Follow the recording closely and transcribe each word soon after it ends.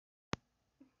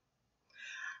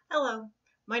Hello,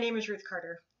 my name is Ruth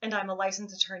Carter, and I'm a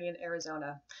licensed attorney in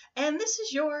Arizona. And this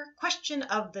is your question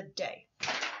of the day.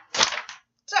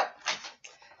 So,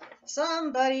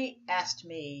 somebody asked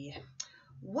me,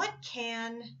 what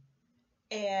can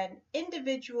an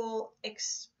individual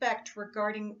expect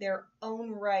regarding their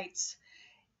own rights,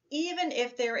 even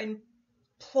if they're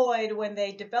employed when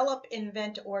they develop,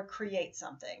 invent, or create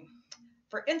something?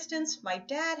 For instance, my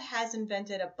dad has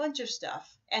invented a bunch of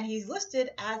stuff, and he's listed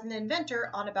as an inventor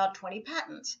on about 20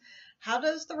 patents. How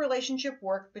does the relationship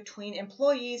work between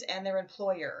employees and their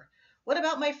employer? What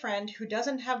about my friend who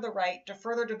doesn't have the right to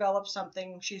further develop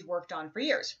something she's worked on for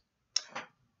years?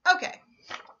 Okay,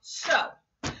 so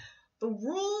the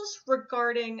rules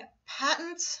regarding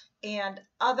patents and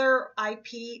other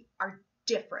IP are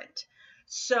different.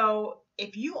 So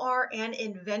if you are an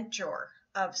inventor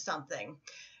of something,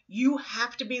 you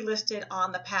have to be listed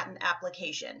on the patent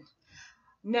application.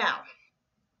 Now,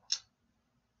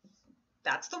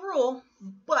 that's the rule,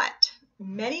 but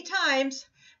many times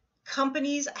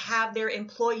companies have their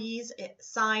employees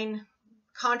sign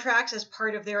contracts as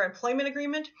part of their employment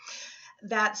agreement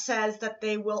that says that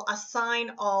they will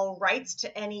assign all rights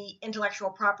to any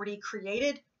intellectual property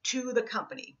created to the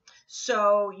company.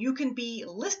 So you can be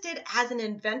listed as an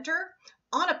inventor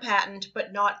on a patent,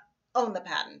 but not own the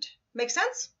patent. Make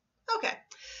sense? Okay.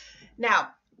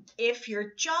 Now, if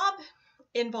your job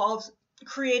involves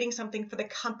creating something for the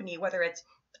company, whether it's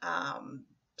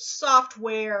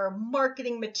software,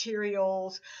 marketing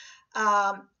materials,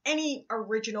 any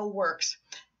original works,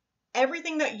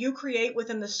 everything that you create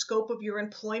within the scope of your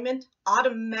employment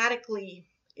automatically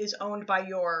is owned by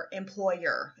your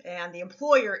employer, and the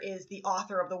employer is the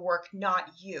author of the work, not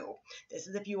you. This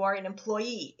is if you are an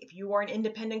employee. If you are an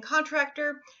independent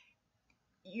contractor,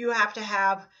 you have to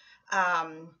have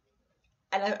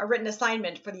a written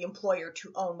assignment for the employer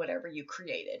to own whatever you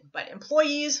created. But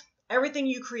employees, everything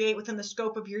you create within the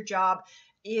scope of your job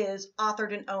is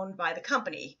authored and owned by the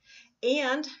company.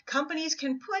 And companies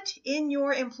can put in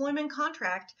your employment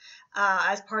contract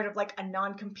as part of like a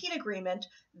non-compete agreement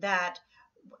that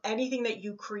anything that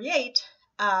you create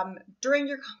during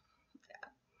the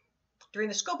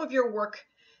scope of your work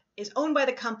is owned by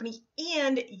the company,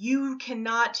 and you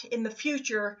cannot in the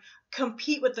future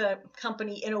compete with the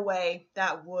company in a way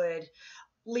that would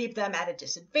leave them at a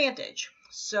disadvantage.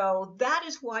 So that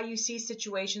is why you see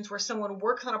situations where someone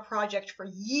works on a project for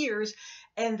years,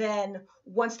 and then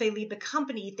once they leave the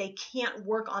company, they can't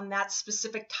work on that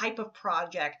specific type of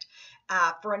project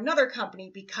for another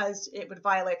company because it would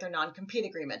violate their non-compete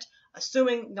agreement,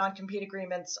 assuming non-compete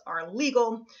agreements are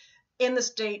legal in the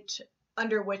state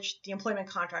under which the employment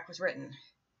contract was written.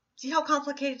 See how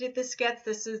complicated this gets?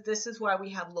 This is why we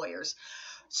have lawyers.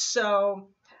 So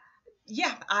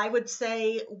yeah, I would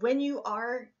say when you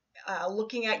are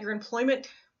looking at your employment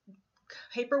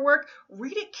paperwork,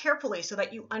 read it carefully so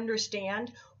that you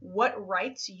understand what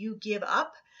rights you give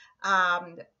up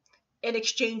in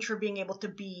exchange for being able to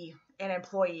be an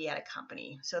employee at a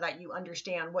company, so that you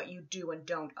understand what you do and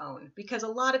don't own. Because a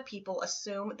lot of people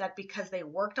assume that because they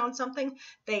worked on something,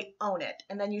 they own it.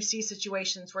 And then you see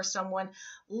situations where someone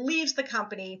leaves the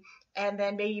company and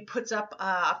then maybe puts up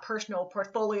a personal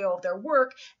portfolio of their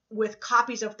work with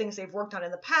copies of things they've worked on in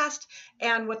the past,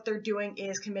 and what they're doing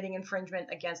is committing infringement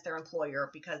against their employer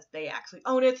because they actually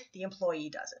own it, the employee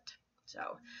doesn't.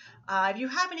 So if you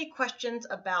have any questions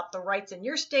about the rights in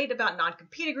your state about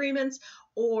non-compete agreements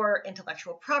or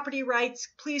intellectual property rights,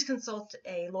 please consult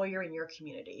a lawyer in your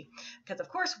community. Because of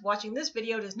course, watching this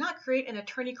video does not create an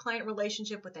attorney-client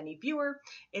relationship with any viewer.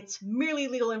 It's merely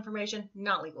legal information,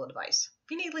 not legal advice.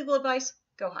 If you need legal advice,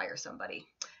 go hire somebody.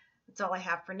 That's all I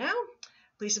have for now.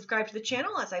 Please subscribe to the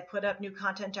channel as I put up new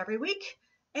content every week.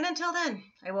 And until then,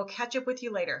 I will catch up with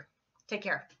you later. Take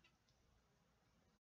care.